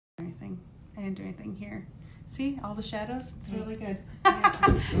I didn't do anything here. See all the shadows? It's really good.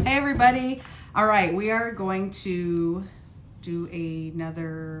 Hey everybody. All right, we are going to do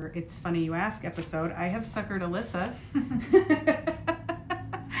another It's Funny You Ask episode. I have suckered Alissa.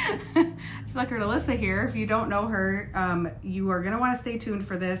 Suckered Alissa here. If you don't know her, you are going to want to stay tuned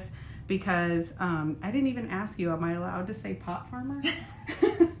for this because I didn't even ask you, am I allowed to say pot farmer?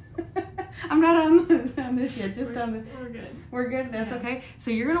 I'm not on this yet, just on the... We're good. We're good? That's okay?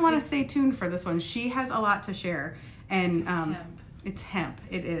 So you're going to want to stay tuned for this one. She has a lot to share. And it's hemp.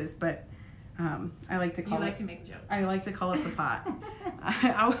 It is, but I like to call You like to make jokes. I like to call it the pot.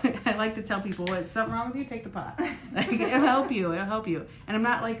 I like to tell people, what's something wrong with you? Take the pot. Like, it'll help you. It'll help you. And I'm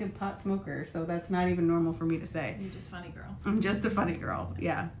not like a pot smoker, so that's not even normal for me to say. You're just funny girl. I'm just a funny girl.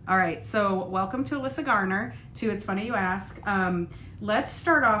 Yeah. All right. So welcome to Alissa Garner to It's Funny You Ask. Let's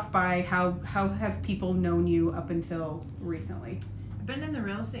start off by how have people known you up until recently? I've been in the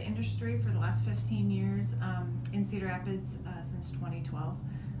real estate industry for the last 15 years in Cedar Rapids since 2012.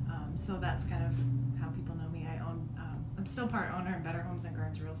 So that's kind of how people know me. I'm still part owner in Better Homes and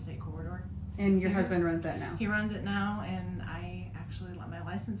Gardens Real Estate Corridor. And your husband runs that now? He runs it now, and I actually let my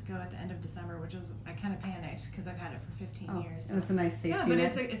license go at the end of December, which was, I kind of panicked because I've had it for 15 years. So. And it's a nice safety Yeah, but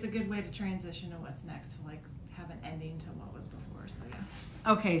net. it's a good way to transition to what's next, to like have an ending to what was before. So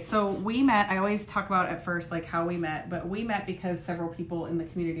yeah. Okay, so we met. I always talk about at first like how we met, but we met because several people in the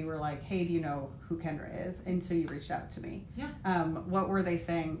community were like, "Hey, do you know who Kendra is?" And so you reached out to me. Yeah. What were they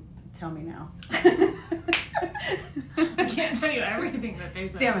saying? Tell me now. I can't tell you everything that they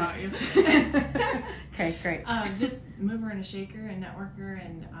said about you. Okay, great. Just mover and a shaker and networker,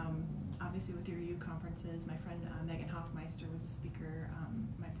 and obviously with your U conferences, my friend Megan Hoffmeister was a speaker.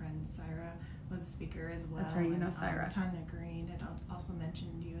 My friend Syra was a speaker as well. That's right, you know Syra. Tanya Green had also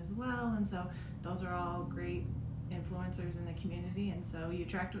mentioned you as well, and so those are all great influencers in the community, and so you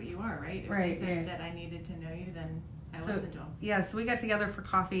attract what you are, right? If right. they said that I needed to know you, then I listened to them. Yeah, so we got together for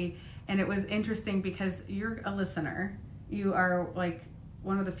coffee, and it was interesting because you're a listener. You are like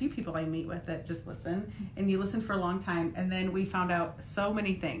one of the few people I meet with that just listen, and you listen for a long time. And then we found out so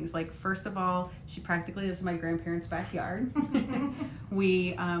many things. Like, first of all, she practically lives in my grandparents' backyard.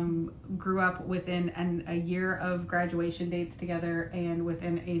 We grew up within a year of graduation dates together, and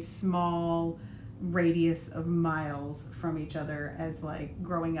within a small radius of miles from each other as like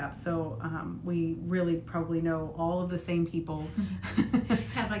growing up. So we really probably know all of the same people.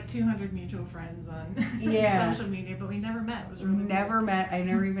 Had like 200 mutual friends on social media, but we never met. It was really never weird. met. I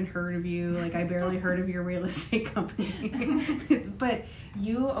never even heard of you. Like, I barely heard of your real estate company. But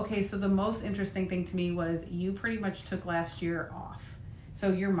you, okay, so the most interesting thing to me was you pretty much took last year off.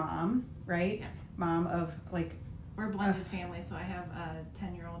 So your mom, right? Yeah. Mom of like... We're a blended family, so I have a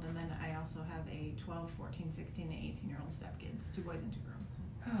 10-year-old, and then I also have a 12, 14, 16, and 18-year-old stepkids, 2 boys and 2 girls.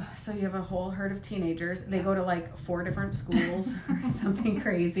 So you have a whole herd of teenagers. They go to like 4 different schools or something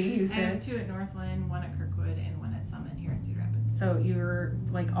crazy, you said? I have 2 at Northland, 1 at Kirkwood, and 1 at Summit here in Cedar Rapids. So you're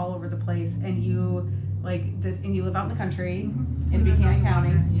like all over the place, and you like and you live out in the country in Buchanan County.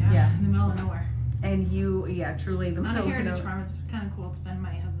 Yeah, in the middle of nowhere. And you, truly the on middle a heritage of farm. It's kind of cool. It's been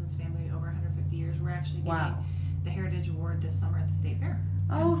my husband's family over 150 years. We're actually getting the Heritage Award this summer at the State Fair.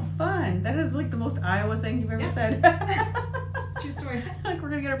 Oh, fun. That is like the most Iowa thing you've ever said. It's a true story. Like, we're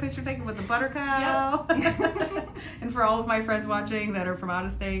going to get our picture taken with the butter cow. Yep. And for all of my friends watching that are from out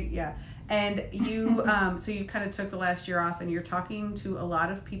of state, yeah. And you, so you kind of took the last year off, and you're talking to a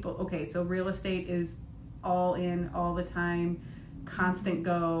lot of people. Okay, so real estate is all in, all the time, constant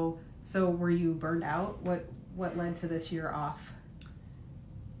go. So were you burned out? What led to this year off?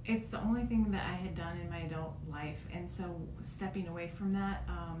 It's the only thing that I had done in my adult life, and so stepping away from that,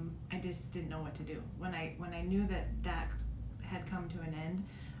 I just didn't know what to do. When I knew that had come to an end,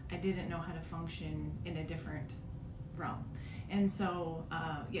 I didn't know how to function in a different realm, and so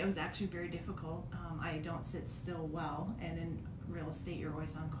it was actually very difficult. I don't sit still well, and in real estate, you're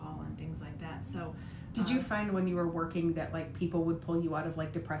always on call and things like that. So, did you find when you were working that like people would pull you out of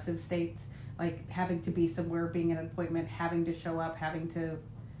like depressive states, like having to be somewhere, being at an appointment, having to show up, having to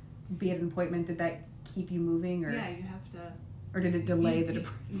be at an appointment? Did that keep you moving, or yeah, you have to, or did it delay the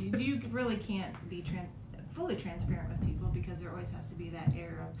depression? You really can't be fully transparent with people because there always has to be that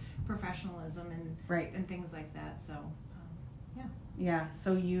air of professionalism and and things like that. So yeah.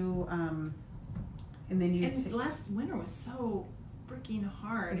 So you and then you last winter was so freaking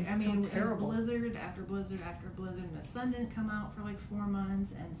hard. I mean, it was blizzard after blizzard after blizzard, and the sun didn't come out for like 4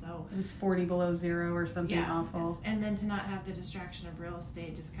 months, and so it was 40 below zero or something awful. And then to not have the distraction of real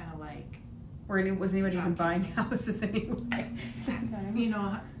estate, just kind of like, or was anybody even buying houses anyway? You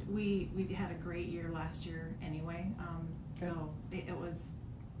know, we had a great year last year anyway. So it was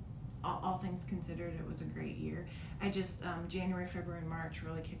all things considered, it was a great year. I just, January, February, March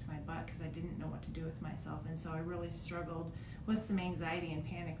really kicked my butt because I didn't know what to do with myself. And so I really struggled with some anxiety and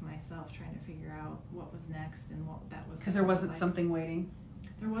panic myself, trying to figure out what was next and what that was. Because there wasn't something waiting.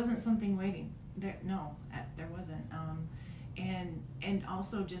 There wasn't something waiting. There wasn't. And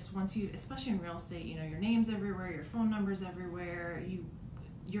also just once you, especially in real estate, you know, your name's everywhere, your phone number's everywhere.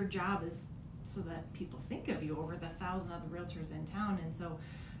 Your job is so that people think of you over the 1,000 other realtors in town. And so,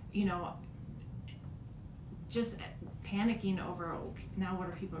 you know, just panicking over, now what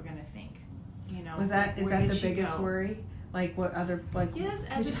are people going to think? You know, is that the biggest worry? Like what other, like, yes,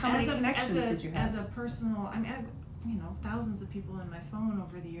 how many connections did you have? As a personal, I mean, you know, thousands of people in my phone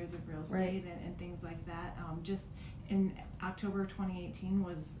over the years of real estate, right, and things like that. Just in October 2018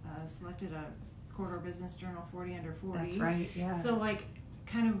 was selected a Corridor Business Journal 40 under 40. That's right, yeah. So like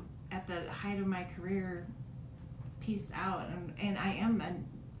kind of at the height of my career, pieced out, and I am a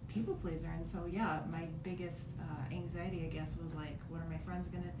people pleaser, and so yeah, my biggest anxiety, I guess, was like, what are my friends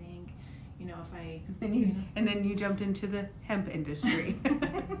gonna think? You know, if I and then you jumped into the hemp industry.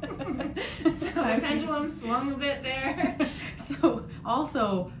 So the pendulum swung a bit there. So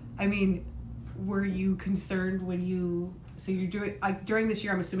also, I mean, were you concerned when you're doing, like, during this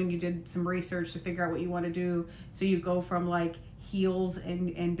year, I'm assuming you did some research to figure out what you want to do. So you go from like heels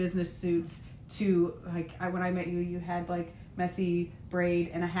and business suits to like, when I met you, you had like messy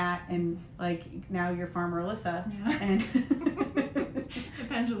braid and a hat, and like now you're Farmer Alissa. Yeah. And the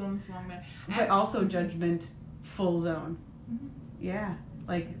pendulum swung there. But also judgment full zone. Mm-hmm. Yeah.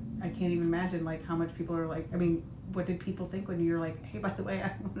 Like, I can't even imagine like how much people are like, I mean, what did people think when you're like, hey, by the way,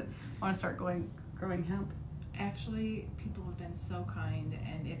 I want to start growing hemp? Actually, people have been so kind,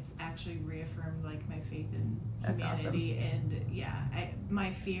 and it's actually reaffirmed like my faith in That's humanity. awesome. And yeah,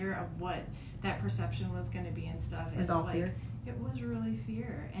 my fear of what that perception was going to be and stuff is all like fear. It was really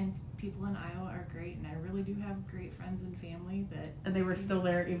fear. And people in Iowa are great, and I really do have great friends and family that. And they were still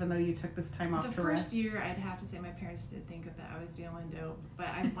there even though you took this time off. The first year, I'd have to say my parents did think that I was dealing dope, but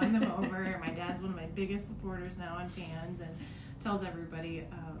I won them over. My dad's one of my biggest supporters now and fans, and tells everybody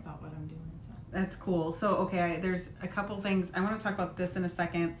about what I'm doing. So. That's cool. So, okay, there's a couple things. I want to talk about this in a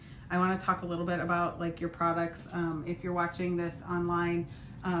second. I want to talk a little bit about like your products. If you're watching this online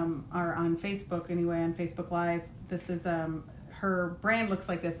or on Facebook anyway, on Facebook Live, this is her brand looks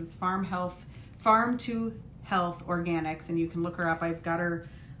like this. It's Farm to Health Organics, and you can look her up. I've got her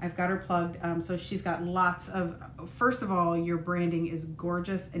plugged. So she's got lots of. First of all, your branding is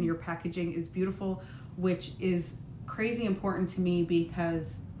gorgeous and your packaging is beautiful, which is crazy important to me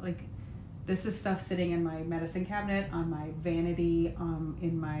because like this is stuff sitting in my medicine cabinet, on my vanity,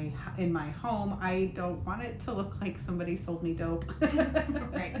 in my home. I don't want it to look like somebody sold me dope.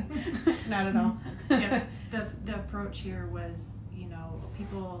 Right. Not at all. Yeah. The approach here was, you know,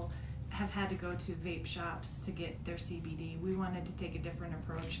 people have had to go to vape shops to get their CBD. We wanted to take a different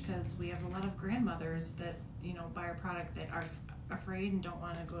approach because we have a lot of grandmothers that, you know, buy our product that are afraid and don't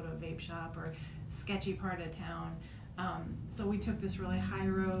want to go to a vape shop or sketchy part of town. So we took this really high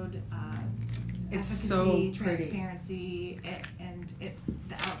road, it's efficacy, so transparency, and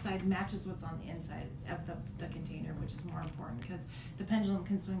the outside matches what's on the inside of the container, which is more important because the pendulum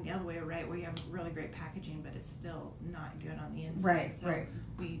can swing the other way, right? Where you have really great packaging, but it's still not good on the inside. Right, so right.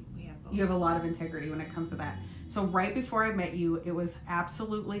 We have both. You have a lot of integrity when it comes to that. So right before I met you, it was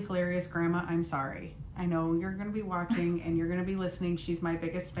absolutely hilarious. Grandma, I'm sorry. I know you're going to be watching and you're going to be listening. She's my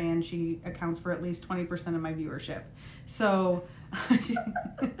biggest fan. She accounts for at least 20% of my viewership. So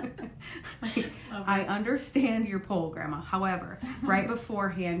I understand your poll, Grandma. However, right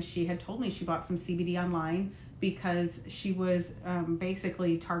beforehand, she had told me she bought some CBD online because she was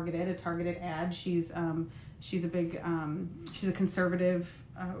basically a targeted ad. She's a big, she's a conservative,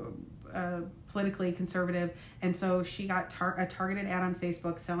 politically conservative, and so she got a targeted ad on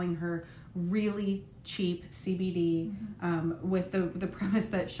Facebook selling her really cheap CBD, with the premise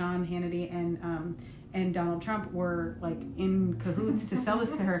that Sean Hannity and Donald Trump were like in cahoots to sell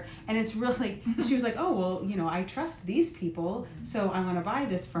this to her. And it's really, she was like, oh, well, you know, I trust these people, so I want to buy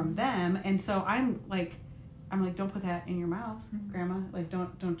this from them. And so I'm like, don't put that in your mouth, Grandma. Like,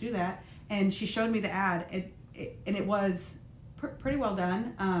 don't do that. And she showed me the ad, and it was pretty well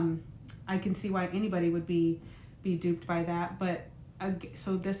done. I can see why anybody would be duped by that, but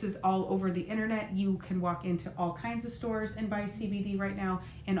so this is all over the internet. You can walk into all kinds of stores and buy CBD right now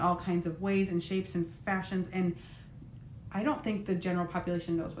in all kinds of ways and shapes and fashions, and I don't think the general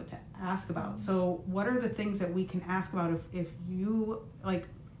population knows what to ask about. So what are the things that we can ask about if you, like,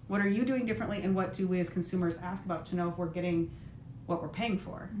 what are you doing differently, and what do we as consumers ask about to know if we're getting what we're paying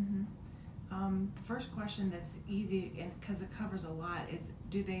for? The first question that's easy, and because it covers a lot, is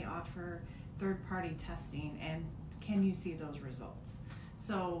do they offer third-party testing, and can you see those results?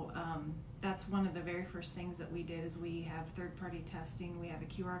 So that's one of the very first things that we did is we have third-party testing. We have a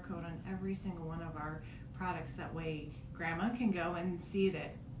QR code on every single one of our products. That way grandma can go and see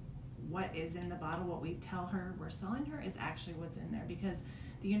that what is in the bottle, what we tell her we're selling her, is actually what's in there. Because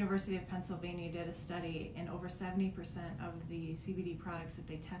the University of Pennsylvania did a study, and over 70% of the CBD products that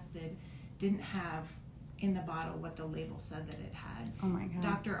they tested didn't have in the bottle what the label said that it had. Oh my God.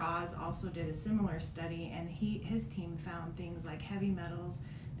 Dr. Oz also did a similar study, and his team found things like heavy metals,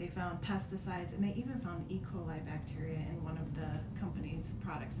 they found pesticides, and they even found E. coli bacteria in one of the company's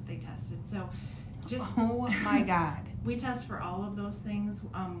products that they tested. So just oh my God. We test for all of those things.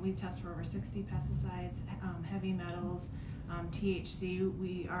 We test for over 60 pesticides, heavy metals, THC.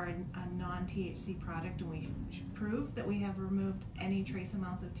 We are a non-THC product, and we prove that we have removed any trace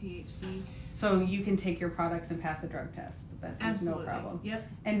amounts of THC. So you can take your products and pass a drug test. That's Absolutely. No problem. Yep.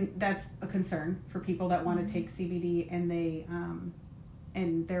 And that's a concern for people that want to take CBD and they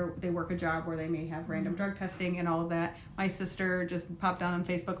work a job where they may have random drug testing and all of that. My sister just popped on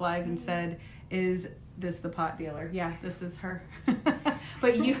Facebook Live and said, "Is this the pot dealer?" Yeah, this is her.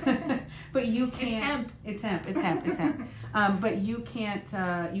 but you can't. It's hemp. It's hemp. But you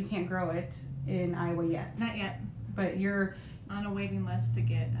can't grow it in Iowa yet. Not yet. But you're on a waiting list to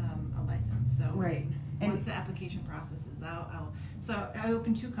get a license. So right. Once the application process is out, so I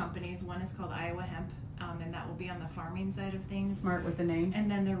opened 2 companies. One is called Iowa Hemp, and that will be on the farming side of things. Smart with the name. And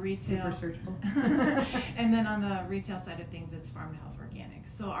then the retail. Super searchable. And then on the retail side of things, it's Farm to Health Organics.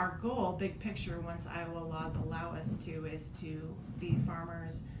 So our goal, big picture, once Iowa laws allow us to, is to be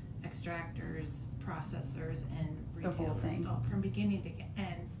farmers, extractors, processors, and retailers. The whole thing. From beginning to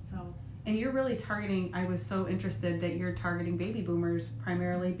end. So. And you're really targeting, I was so interested that you're targeting baby boomers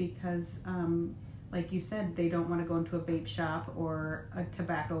primarily because, like you said, they don't want to go into a vape shop or a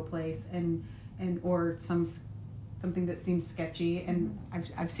tobacco place and or something that seems sketchy. And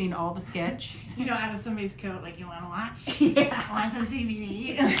I've seen all the sketch. Out of somebody's coat, like, you want to watch? Yeah. Want some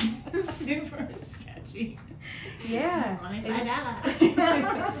CBD? Super sketchy. Yeah. Only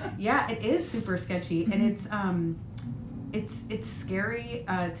 $5. Yeah, it is super sketchy, and it's scary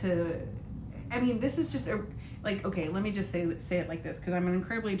this is just okay, let me just say it like this, because I'm an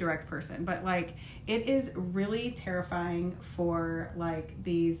incredibly direct person, but it is really terrifying for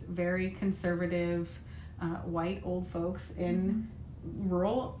these very conservative white old folks in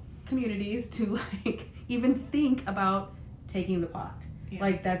rural communities to even think about taking the pot.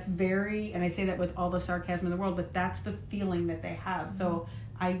 Yeah. That's very, and I say that with all the sarcasm in the world, but that's the feeling that they have. Mm-hmm. So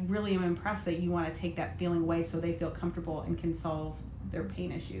I really am impressed that you want to take that feeling away so they feel comfortable and can solve their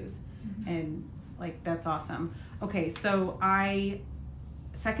pain issues. Mm-hmm. And that's awesome. Okay, so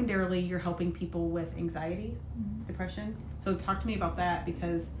secondarily, you're helping people with anxiety, depression. So talk to me about that,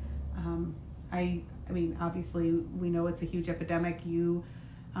 because obviously we know it's a huge epidemic. You,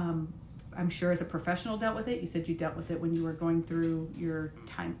 I'm sure as a professional dealt with it. You said you dealt with it when you were going through your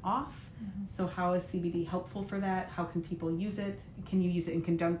time off. Mm-hmm. So how is CBD helpful for that? How can people use it? Can you use it in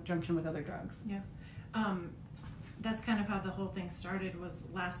conjunction with other drugs? Yeah. That's kind of how the whole thing started. Was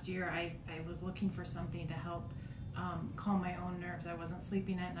last year I was looking for something to help calm my own nerves. I wasn't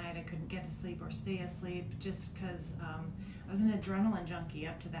sleeping at night. I couldn't get to sleep or stay asleep just because I was an adrenaline junkie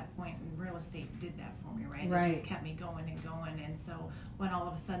up to that point, and real estate did that for me, right? It just kept me going and going. And so when all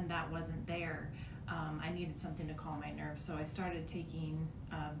of a sudden that wasn't there, I needed something to calm my nerves. So I started taking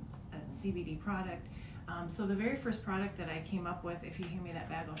a CBD product. So the very first product that I came up with, if you hand me that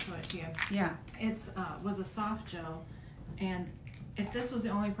bag, I'll show it to you. Yeah. It's was a soft gel, and if this was the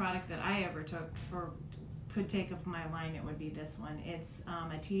only product that I ever took or could take of my line, it would be this one. It's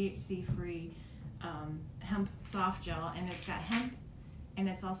a THC-free hemp soft gel, and it's got hemp, and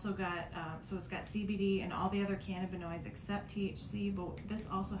it's also got so it's got CBD and all the other cannabinoids except THC, but this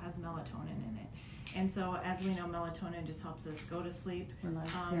also has melatonin in it. And so, as we know, melatonin just helps us go to sleep,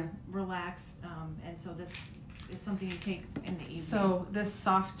 relax, and so this is something you take in the evening. So this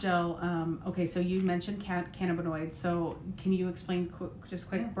soft gel, okay, so you mentioned cannabinoids, so can you explain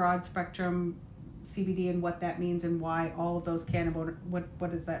quick broad spectrum CBD and what that means and why all of those cannabinoids,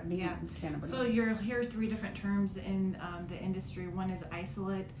 what does that mean? Yeah. Cannabinoids. So you'll hear 3 different terms in the industry. One is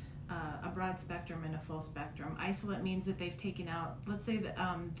isolate, a broad spectrum, and a full spectrum. Isolate means that they've taken out, let's say the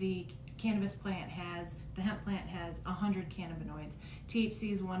cannabis plant has, the hemp plant has 100 cannabinoids.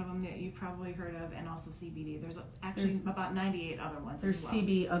 THC is one of them that you've probably heard of, and also CBD. There's about 98 other ones There's as well.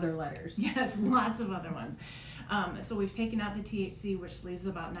 CB other letters. Yes, lots of other ones. So we've taken out the THC, which leaves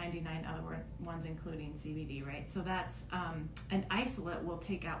about 99 other ones, including CBD, right? So that's an isolate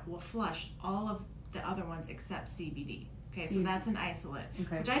will flush all of the other ones except CBD. Okay, so that's an isolate,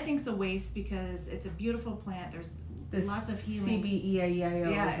 which I think is a waste because it's a beautiful plant. There's lots of healing.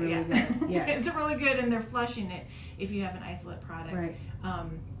 CBEIEIO is really good. Yeah, it's really good, and they're flushing it if you have an isolate product. Right.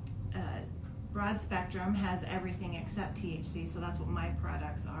 Broad spectrum has everything except THC, so that's what my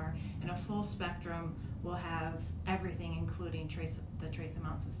products are. And a full spectrum will have everything, including the trace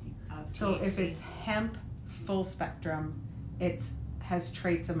amounts of THC. So if it's hemp full spectrum, it has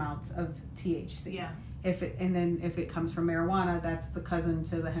trace amounts of THC. Yeah. If it comes from marijuana, that's the cousin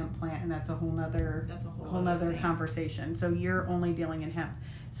to the hemp plant, and that's a whole nother conversation. So you're only dealing in hemp.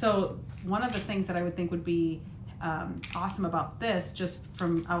 So one of the things that I would think would be awesome about this, just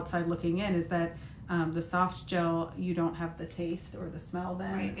from outside looking in, is that the soft gel, you don't have the taste or the smell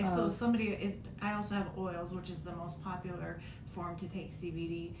then. Right. I also have oils, which is the most popular form to take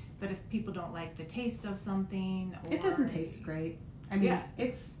CBD. But if people don't like the taste of something, it doesn't taste great. I mean,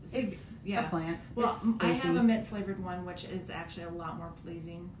 it's a plant. Well, I have a mint flavored one, which is actually a lot more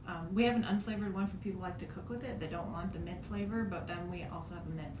pleasing. We have an unflavored one for people who like to cook with it. They don't want the mint flavor, but then we also have a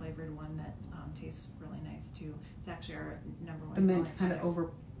mint flavored one that tastes really nice too. It's actually our number one. The mint kind of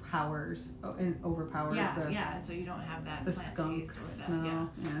overpowers. Yeah. So you don't have that the plant skunk taste or that. smell.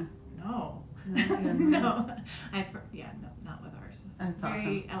 Yeah. No. No. Not with ours. That's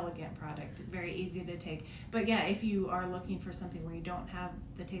very awesome. elegant product, very easy to take. But yeah, if you are looking for something where you don't have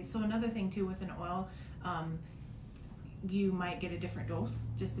the taste. So another thing too with an oil, you might get a different dose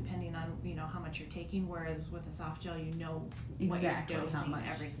just depending on how much you're taking. Whereas with a soft gel, what exactly you're dosing how much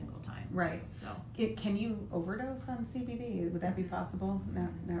every single time. Right. So can you overdose on CBD? Would that be possible?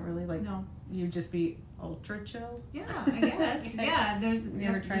 Not really. Like no. You'd just be ultra chill. Yeah, I guess. Yeah, there's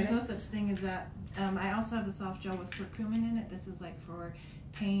tried no such thing as that. I also have the soft gel with curcumin in it. This is like for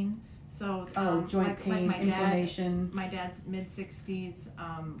pain. So joint pain, like inflammation. My dad's mid-60s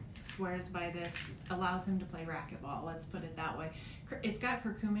swears by this. Allows him to play racquetball. Let's put it that way. It's got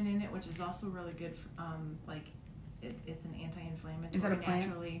curcumin in it, which is also really good. It's an anti-inflammatory. Is that a plant?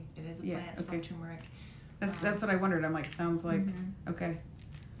 Naturally, it is a plant. It's from turmeric. That's what I wondered. I'm like, sounds like okay,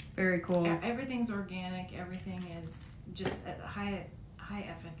 very cool. Yeah, everything's organic. Everything is just at high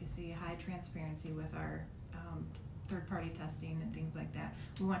efficacy, high transparency with our third-party testing and things like that.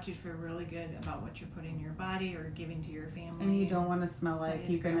 We want you to feel really good about what you're putting in your body or giving to your family. And you don't want to smell like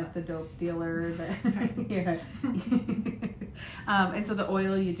you've been at the dope dealer. Yeah. And so the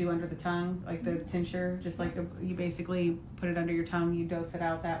oil you do under the tongue, like the tincture, just like you basically put it under your tongue, you dose it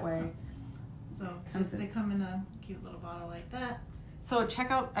out that way. So they come in a cute little bottle like that. So check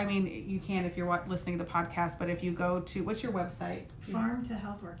out, you can if you're listening to the podcast, but if you go to, what's your website?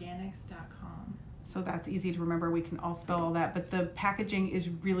 farmtohealthorganics.com. So that's easy to remember. We can all spell all that. But the packaging is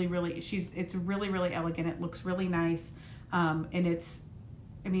really, it's really, really elegant. It looks really nice. And it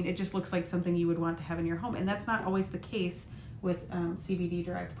just looks like something you would want to have in your home. And that's not always the case with CBD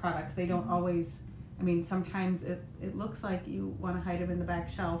derived products. They don't always, sometimes it looks like you want to hide them in the back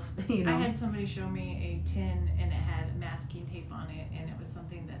shelf. I had somebody show me a tin and it had masking tape on it, and it was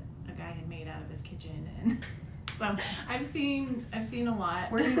something that a guy had made out of his kitchen. And so I've seen a lot.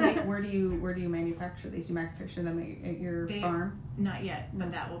 Where do you manufacture these? You manufacture them at your farm? Not yet,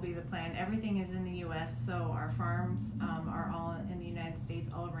 but that will be the plan. Everything is in the U.S., so our farms are all in the United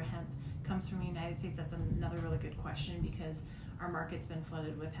States. All of our hemp comes from the United States. That's another really good question because our market's been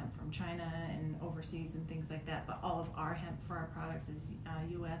flooded with hemp from China and overseas and things like that. But all of our hemp for our products is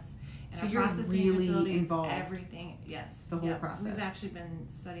U.S. And so our you're processing really facility, involved. Everything, yes. The whole process. We've actually been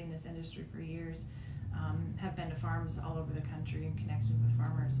studying this industry for years. Have been to farms all over the country and connected with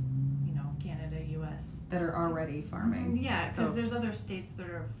farmers, Canada, U.S. that are already farming. Yeah, because there's other states that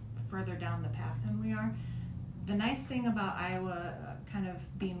are further down the path than we are. The nice thing about Iowa kind of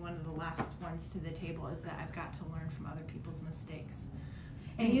being one of the last ones to the table is that I've got to learn from other people's mistakes.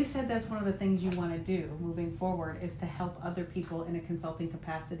 And you said that's one of the things you want to do moving forward is to help other people in a consulting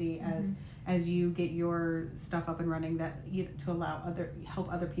capacity as you get your stuff up and running, to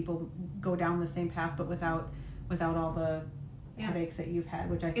help other people go down the same path but without all the headaches that you've had,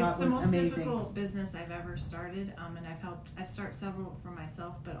 which I thought was amazing. It's the most difficult business I've ever started, and I've started several for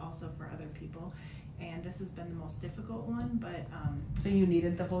myself but also for other people, and this has been the most difficult one. But so you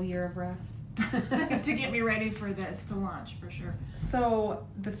needed the whole year of rest? to get me ready for this, to launch for sure. So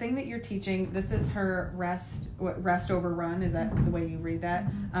the thing that you're teaching, this is her rest over run. Is that the way you read that?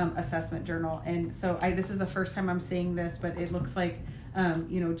 Assessment journal. And so this is the first time I'm seeing this, but it looks like,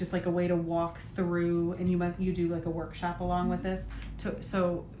 just like a way to walk through, and you do like a workshop along with this.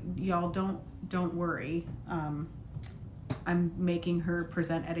 So y'all don't worry. I'm making her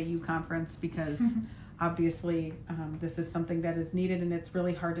present at a U conference because obviously this is something that is needed, and it's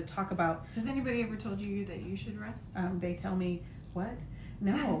really hard to talk about. Has anybody ever told you that you should rest? They tell me, what?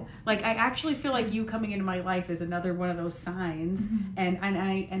 No. Like, I actually feel like you coming into my life is another one of those signs. And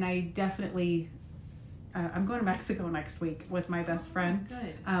I definitely, I'm going to Mexico next week with my best friend.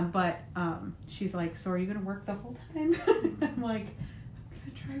 Good. But she's like, so are you going to work the whole time? I'm like, I'm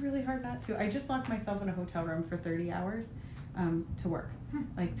going to try really hard not to. I just locked myself in a hotel room for 30 hours to work.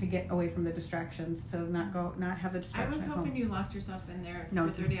 Like, to get away from the distractions, to not have the distractions. I was hoping you locked yourself in there for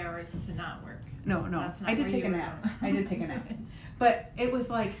 30 hours to not work. No. I did take a nap. But it was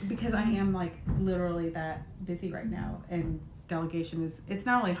like, because I am like literally that busy right now, and delegation it's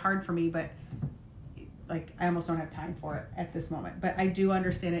not only hard for me, but like I almost don't have time for it at this moment. But I do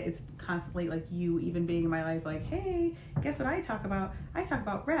understand it. It's constantly like you even being in my life, like, hey, guess what I talk about? I talk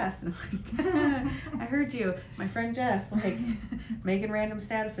about rest. And I'm like, I heard you. My friend Jess, like, making random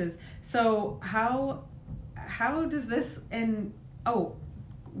statuses. So how does this, and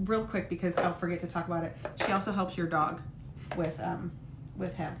real quick, because I'll forget to talk about it. She also helps your dog with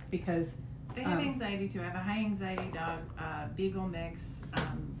hemp, because they have anxiety too. I have a high anxiety dog, beagle mix,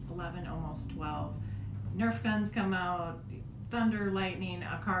 11, almost 12. Nerf guns come out, thunder, lightning,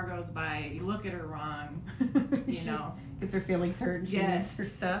 a car goes by, you look at her wrong, Gets her feelings hurt, she needs her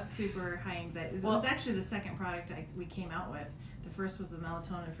stuff. Super high anxiety. It was actually the second product we came out with. The first was the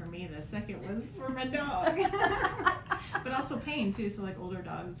melatonin for me, the second was for my dog. But also pain too, so like older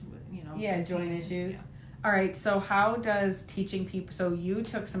dogs with, joint issues. Yeah. All right, so how does teaching people, so you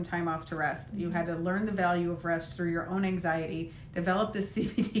took some time off to rest. You had to learn the value of rest through your own anxiety, develop this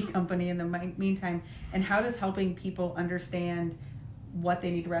CBD company in the meantime, and how does helping people understand what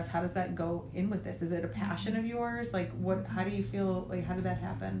they need to rest, how does that go in with this? Is it a passion of yours? Like, how do you feel, like, how did that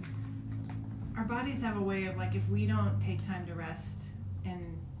happen? Our bodies have a way of, like, if we don't take time to rest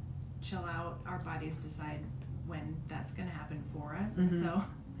and chill out, our bodies decide when that's going to happen for us. And so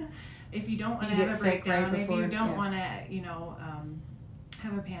if you don't want to have a breakdown, if you don't want to,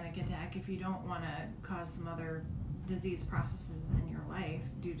 have a panic attack, if you don't want to cause some other disease processes in your life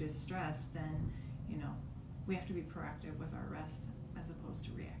due to stress, then, we have to be proactive with our rest as opposed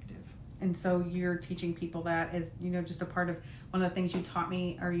to reactive. And so you're teaching people that as, just a part of one of the things you taught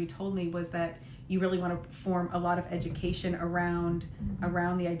me, or you told me, was that you really want to form a lot of education around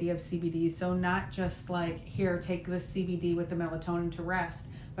the idea of CBD. So not just like, here, take this CBD with the melatonin to rest,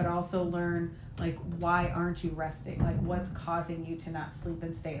 but also learn, like, why aren't you resting? Like, what's causing you to not sleep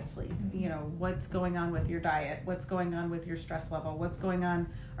and stay asleep? What's going on with your diet? What's going on with your stress level? What's going on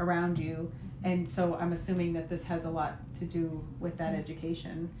around you? And so I'm assuming that this has a lot to do with that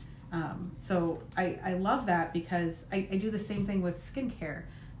education. So I love that, because I do the same thing with skincare.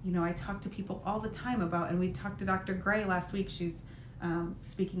 I talk to people all the time about, and we talked to Dr. Gray last week. She's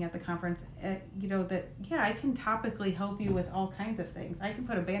speaking at the conference, I can topically help you with all kinds of things. I can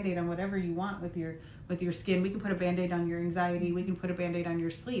put a Band-Aid on whatever you want with your skin. We can put a Band-Aid on your anxiety. We can put a Band-Aid on your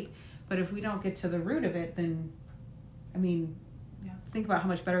sleep. But if we don't get to the root of it, then, think about how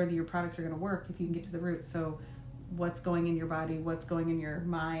much better your products are going to work if you can get to the root. So what's going in your body, what's going in your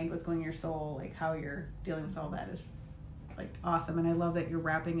mind, what's going in your soul, like how you're dealing with all that is like awesome. And I love that you're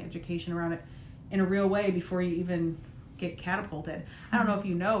wrapping education around it in a real way before you even get catapulted. I don't know if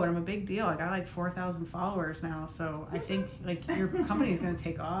you know, but I'm a big deal. I got like 4,000 followers now, so I think like your company is going to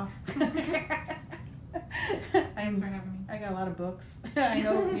take off. Thanks for having me. I got a lot of books. I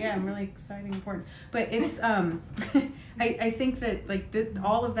know, yeah, I'm really exciting, important. But it's, I think that like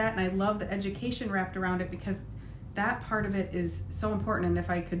all of that, and I love the education wrapped around it, because that part of it is so important. And if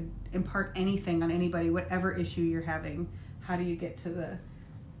I could impart anything on anybody, whatever issue you're having, how do you get to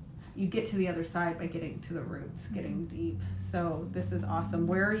the other side by getting to the roots, getting deep. So this is awesome.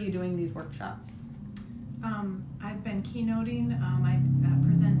 Where are you doing these workshops? I've been keynoting. I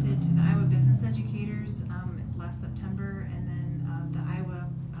presented to the Iowa Business Educators last September, and then the Iowa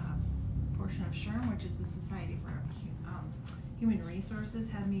portion of SHRM, which is the Society for Human Resources,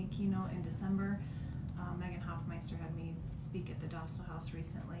 had me keynote in December. Megan Hoffmeister had me speak at the Dostal House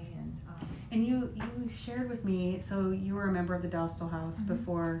recently, and you shared with me. So you were a member of the Dostal House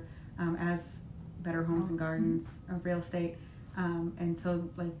before, as Better Homes and Gardens of real estate, and so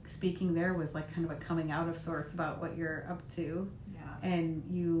like speaking there was like kind of a coming out of sorts about what you're up to. Yeah. And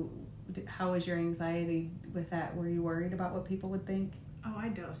you how was your anxiety with that? Were you worried about what people would think? Oh, I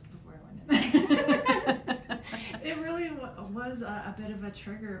dosed before I went in there. It really was a bit of a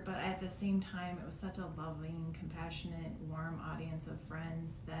trigger, but at the same time, it was such a loving, compassionate, warm audience of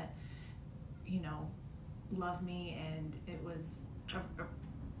friends that, love me, and it was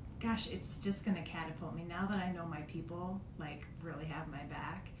gosh, it's just going to catapult me now that I know my people really have my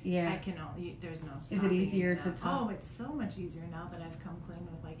back. Yeah, there's no stopping. Is it easier to talk? Oh, it's so much easier now that I've come clean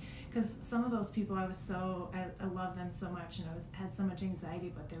with because some of those people I love them so much, and had so much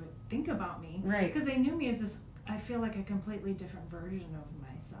anxiety, but they would think about me, right? Because they knew me as this. I feel like a completely different version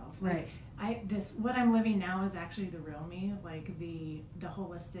of myself. Right. What I'm living now is actually the real me, the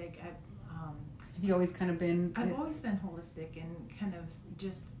holistic. Have you always kind of been? I've always been holistic and kind of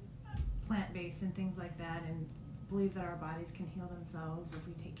just plant-based and things like that, and believe that our bodies can heal themselves if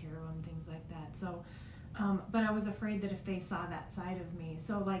we take care of them, things like that. So, but I was afraid that if they saw that side of me,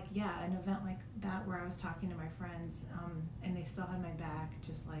 so an event like that where I was talking to my friends, and they still had my back,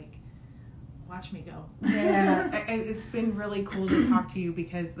 just watch me go. Yeah, it's been really cool to talk to you,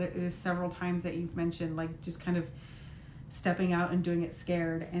 because there's several times that you've mentioned just kind of stepping out and doing it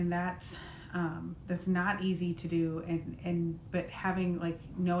scared, and that's not easy to do, but having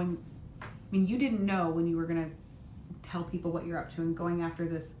knowing, you didn't know when you were gonna tell people what you're up to and going after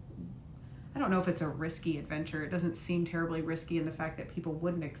this. I don't know if it's a risky adventure. It doesn't seem terribly risky in the fact that people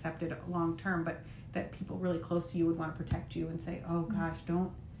wouldn't accept it long term, but that people really close to you would want to protect you and say, oh gosh,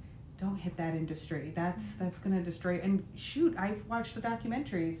 don't hit that industry. That's going to destroy. And shoot, I've watched the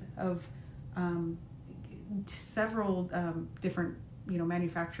documentaries of several different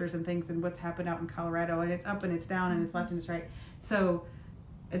manufacturers and things, and what's happened out in Colorado, and it's up and it's down and it's left and it's right. So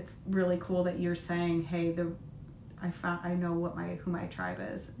it's really cool that you're saying, hey, I know who my tribe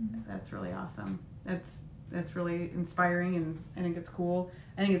is. Mm-hmm. That's really awesome. That's really inspiring, and I think it's cool.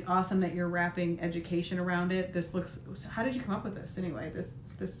 I think it's awesome that you're wrapping education around it. How did you come up with this anyway?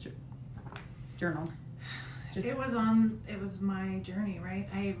 This journal. It was my journey, right?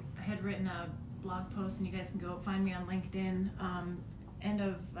 I had written a blog post, and you guys can go find me on LinkedIn, end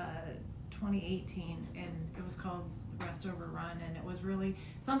of 2018, and it was called Rest Over Run, and it was really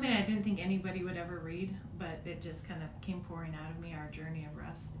something I didn't think anybody would ever read, but it just kind of came pouring out of me, our journey of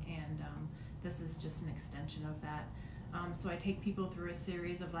rest, and this is just an extension of that. So I take people through a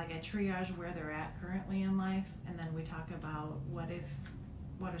series of I triage where they're at currently in life, and then we talk about what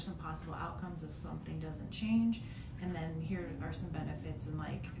are some possible outcomes if something doesn't change, and then here are some benefits, and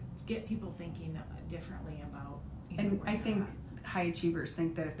get people thinking differently about. And I think high achievers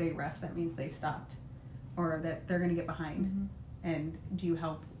think that if they rest, that means they've stopped, or that they're going to get behind. Mm-hmm. And do you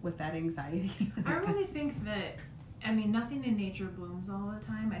help with that anxiety? I really think that, nothing in nature blooms all the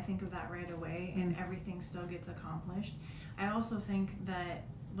time. I think of that right away, and everything still gets accomplished. I also think that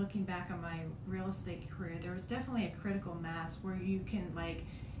looking back on my real estate career, there was definitely a critical mass where you can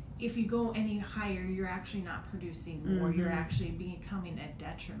if you go any higher, you're actually not producing more. Mm-hmm. You're actually becoming a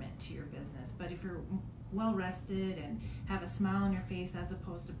detriment to your business. But if you're well rested and have a smile on your face, as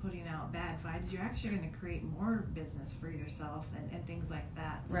opposed to putting out bad vibes, you're actually going to create more business for yourself and things like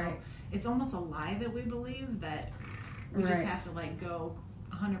that. So it's almost a lie that we believe that we just have to go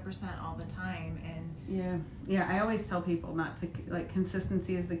 100% all the time. And yeah, I always tell people not to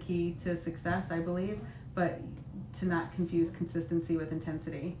consistency is the key to success, I believe, but to not confuse consistency with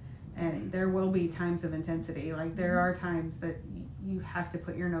intensity. And there will be times of intensity. There are times that you have to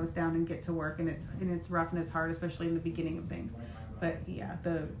put your nose down and get to work, and it's rough and it's hard, especially in the beginning of things. But yeah,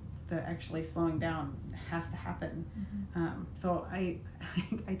 the actually slowing down has to happen. Mm-hmm. So I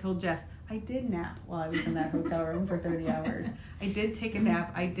told Jess, I did nap while I was in that hotel room for 30 hours. I did take a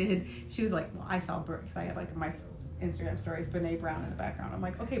nap. She was like, well, I saw Brooke, because I have my Instagram stories, Brene Brown in the background. I'm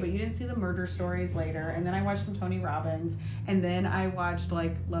like, okay, but you didn't see the murder stories later. And then I watched some Tony Robbins, and then I watched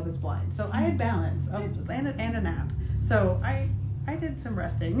Love is Blind. So I had balance and a nap. So I did some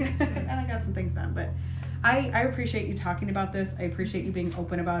resting and I got some things done. But I appreciate you talking about this. I appreciate you being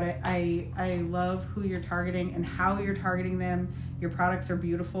open about it. I love who you're targeting and how you're targeting them. Your products are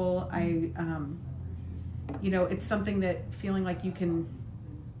beautiful. It's something that feeling like you can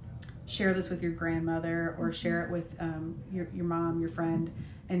share this with your grandmother or share it with your mom, your friend,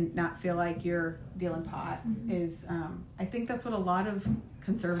 and not feel like you're dealing pot is, I think that's what a lot of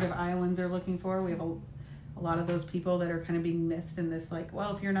conservative Iowans are looking for. We have a lot of those people that are kind of being missed in this,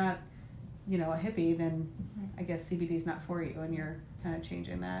 well, if you're not, a hippie, then I guess CBD is not for you, and you're kind of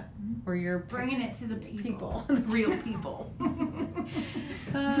changing that, or you're bringing it to the people. The real people.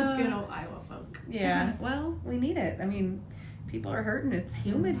 Those good old Iowa folk. Yeah, well, we need it. People are hurting. It's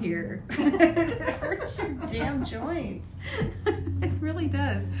humid here. It hurts your damn joints. really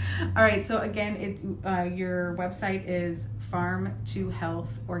does. All right, so again, it's your website is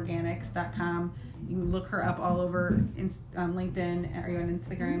farm2healthorganics.com. You can look her up all over LinkedIn. Are you on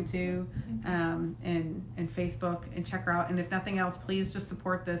Instagram too? And Facebook, and check her out. And if nothing else, please just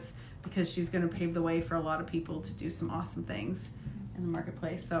support this, because she's going to pave the way for a lot of people to do some awesome things in the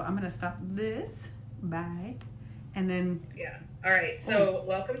marketplace. So I'm going to stop this. Bye. And then, yeah. All right. So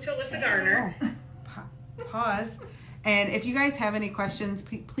welcome to Alissa Garner. Pause. And if you guys have any questions,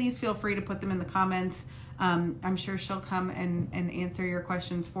 please feel free to put them in the comments. I'm sure she'll come and answer your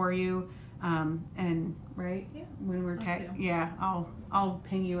questions for you. And right, when we're I'll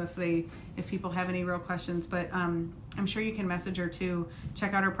ping you if people have any real questions. But I'm sure you can message her too.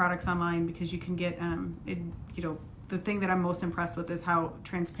 Check out her products online, because you can get the thing that I'm most impressed with is how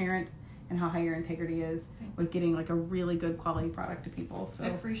transparent and how high your integrity is with getting like a really good quality product to people. So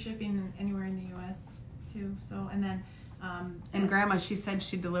and free shipping anywhere in the U.S. too. So and then and Grandma, she said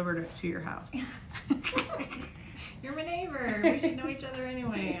she delivered it to your house. You're my neighbor. We should know each other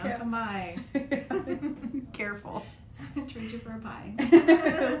anyway. I'll come by. Careful. Trade you for a pie.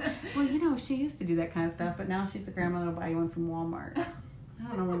 Well, she used to do that kind of stuff, but now she's the grandma that'll buy you one from Walmart. I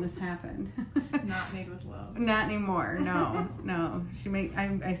don't know when this happened. Not made with love. Not anymore. No. She made.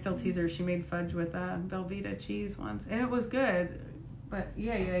 I still tease her. She made fudge with Velveeta cheese once, and it was good. But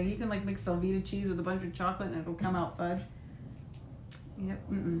yeah, you can like mix Velveeta cheese with a bunch of chocolate, and it'll come out fudge. Yep.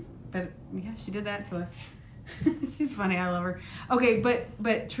 But yeah, she did that to us. She's funny. I love her. Okay,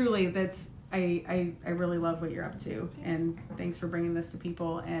 but truly, that's I really love what you're up to, and thanks for bringing this to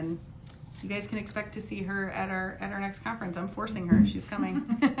people. And you guys can expect to see her at our next conference. I'm forcing her. She's coming.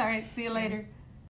 All right. See you later.